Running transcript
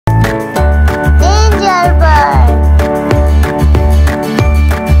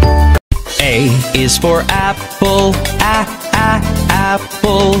is for apple,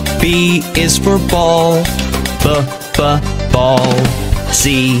 apple. B is for ball, ball.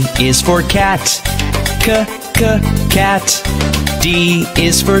 C is for cat, cat. D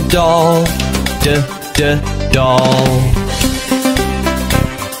is for doll, doll.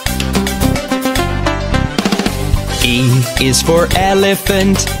 E is for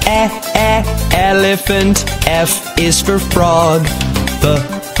elephant, elephant. F is for frog,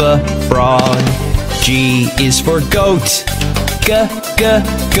 frog. G is for goat,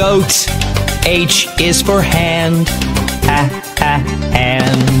 goat. H is for hand,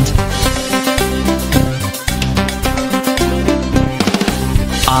 hand.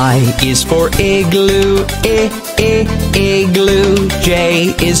 I is for igloo, igloo.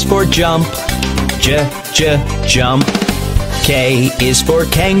 J is for jump, jump. K is for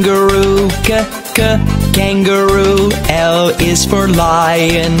kangaroo, kangaroo. L is for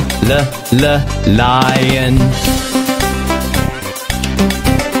lion, lion.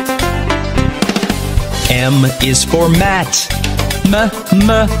 M is for mat,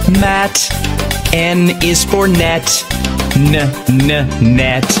 mat. N is for net,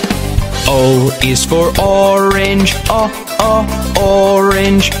 net. O is for orange,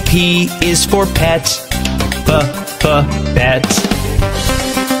 orange. P is for pet, pet.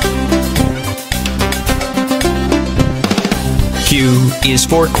 Q is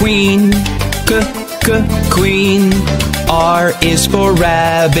for queen, queen. R is for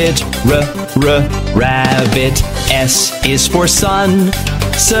rabbit, rabbit. S is for sun,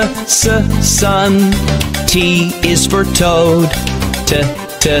 sun. T is for toad,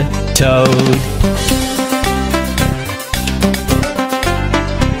 toad.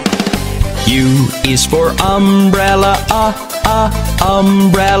 U is for umbrella,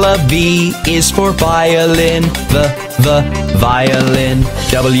 umbrella. V is for violin, violin.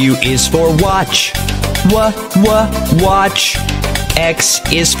 W is for watch, watch. X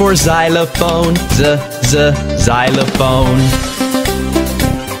is for xylophone, xylophone.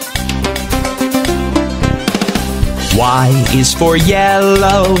 Y is for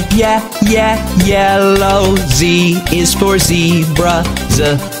yellow, yellow. Z is for zebra,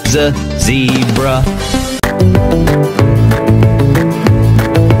 zebra.